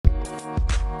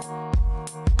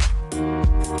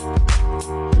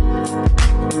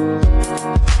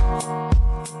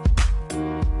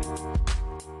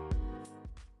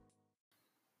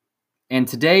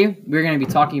today we're going to be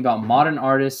talking about modern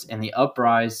artists and the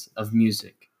uprise of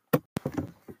music.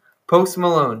 Post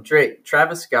Malone, Drake,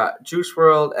 Travis Scott, Juice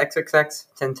WRLD, XXX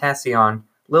Tentacion,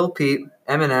 Lil Peep,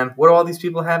 Eminem. What do all these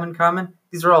people have in common?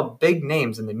 These are all big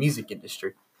names in the music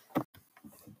industry.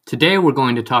 Today we're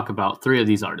going to talk about three of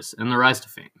these artists and their rise to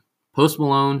fame: Post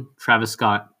Malone, Travis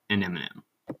Scott, and Eminem.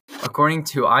 According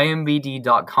to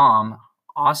IMDb.com,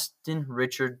 Austin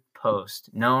Richard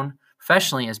Post, known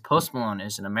professionally as Post Malone,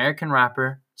 is an American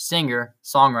rapper, singer,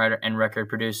 songwriter, and record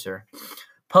producer.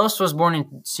 Post was born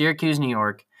in Syracuse, New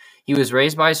York. He was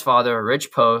raised by his father,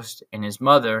 Rich Post, and his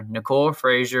mother, Nicole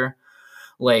Frazier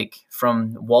Lake,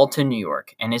 from Walton, New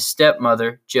York, and his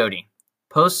stepmother, Jody.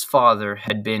 Post's father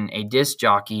had been a disc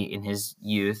jockey in his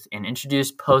youth and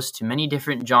introduced Post to many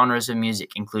different genres of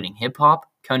music, including hip-hop,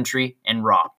 country, and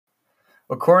rock.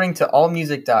 According to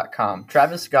AllMusic.com,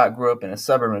 Travis Scott grew up in a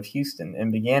suburb of Houston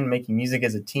and began making music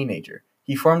as a teenager.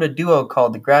 He formed a duo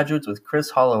called The Graduates with Chris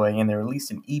Holloway, and they released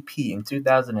an EP in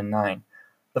 2009.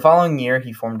 The following year,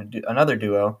 he formed another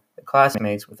duo, The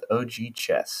Classmates, with OG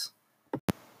Chess.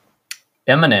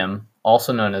 Eminem,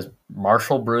 also known as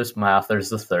Marshall Bruce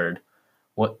Mathers III,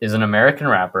 is an American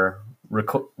rapper,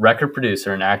 record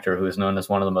producer, and actor who is known as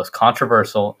one of the most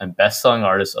controversial and best-selling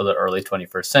artists of the early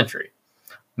 21st century.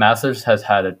 Mathers has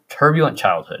had a turbulent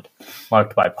childhood,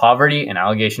 marked by poverty and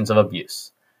allegations of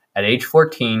abuse. At age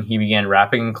 14, he began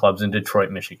rapping in clubs in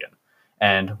Detroit, Michigan,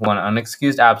 and when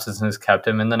unexcused absences kept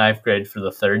him in the ninth grade for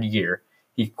the third year,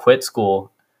 he quit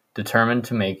school, determined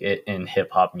to make it in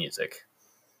hip-hop music.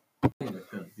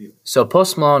 So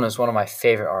Post Malone is one of my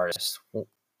favorite artists.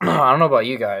 I don't know about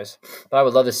you guys, but I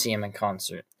would love to see him in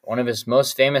concert. One of his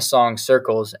most famous songs,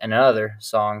 Circles, and another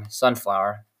song,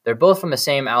 Sunflower, they're both from the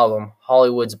same album,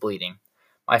 Hollywood's Bleeding.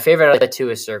 My favorite of the two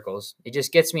is Circles. It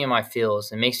just gets me in my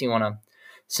feels and makes me want to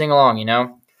sing along, you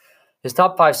know? His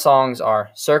top 5 songs are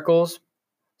Circles,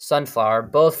 Sunflower,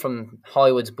 both from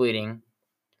Hollywood's Bleeding,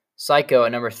 Psycho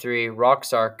at number 3,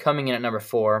 Rockstar coming in at number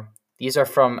 4. These are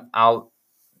from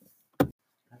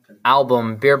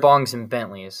album Beer Bongs and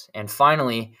Bentleys. And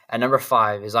finally, at number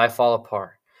 5 is I Fall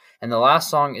Apart. And the last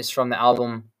song is from the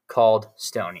album called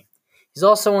Stoney. He's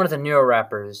also one of the newer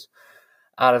rappers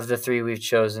out of the 3 we've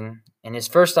chosen. And his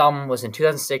first album was in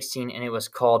 2016, and it was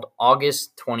called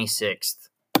August 26th.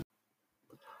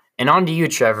 And on to you,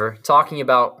 Trevor, talking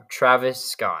about Travis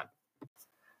Scott.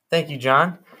 Thank you,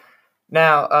 John.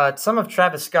 Now, some of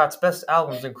Travis Scott's best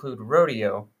albums include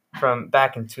Rodeo, from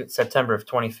back in September of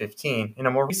 2015, and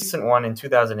a more recent one in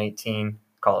 2018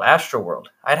 called Astroworld.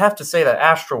 I'd have to say that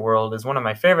Astroworld is one of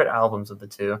my favorite albums of the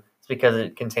two. It's because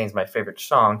it contains my favorite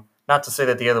song, not to say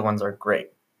that the other ones aren't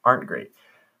great.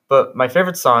 But my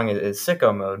favorite song is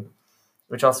Sicko Mode,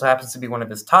 which also happens to be one of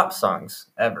his top songs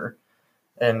ever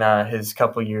in his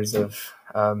couple years of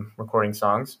recording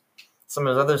songs. Some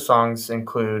of his other songs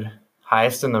include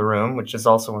Highest in the Room, which is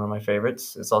also one of my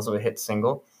favorites. It's also a hit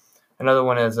single. Another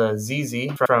one is ZZ,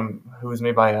 who was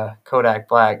made by Kodak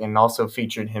Black and also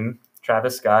featured him,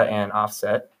 Travis Scott, and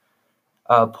Offset.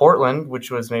 Portland,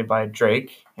 which was made by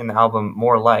Drake in the album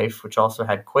More Life, which also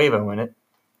had Quavo in it.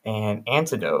 And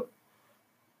Antidote,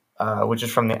 which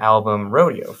is from the album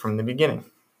Rodeo, from the beginning.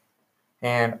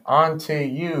 And on to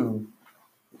you,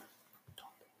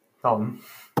 Dalton.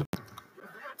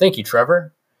 Thank you,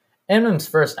 Trevor. Eminem's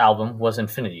first album was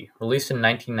Infinity, released in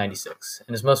 1996,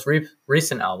 and his most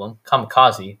recent album,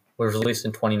 Kamikaze, was released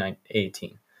in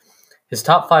 2018. His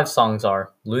top 5 songs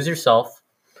are Lose Yourself,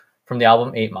 from the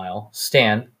album 8 Mile,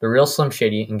 Stan, The Real Slim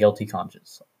Shady, and Guilty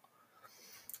Conscience.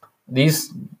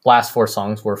 These last 4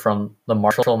 songs were from the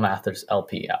Marshall Mathers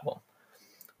LP album.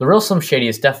 The Real Slim Shady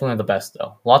is definitely the best,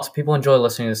 though. Lots of people enjoy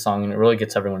listening to this song, and it really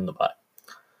gets everyone in the butt.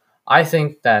 I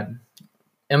think that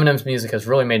Eminem's music has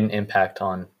really made an impact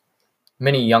on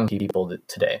many young people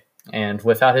today. And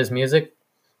without his music,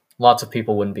 lots of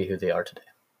people wouldn't be who they are today.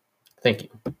 Thank you.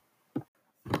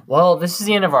 Well, this is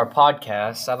the end of our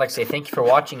podcast. I'd like to say thank you for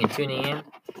watching and tuning in.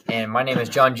 And my name is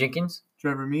John Jenkins.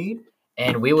 Trevor Mead.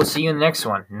 And we will see you in the next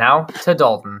one. Now to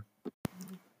Dalton.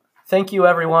 Thank you,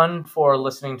 everyone, for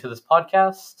listening to this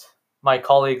podcast. My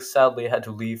colleagues sadly had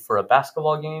to leave for a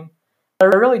basketball game. I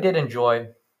really did enjoy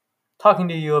talking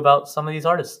to you about some of these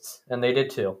artists, and they did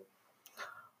too.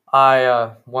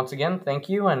 I, once again, thank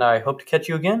you, and I hope to catch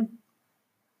you again,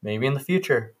 maybe in the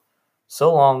future.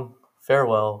 So long,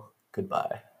 farewell,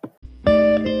 goodbye.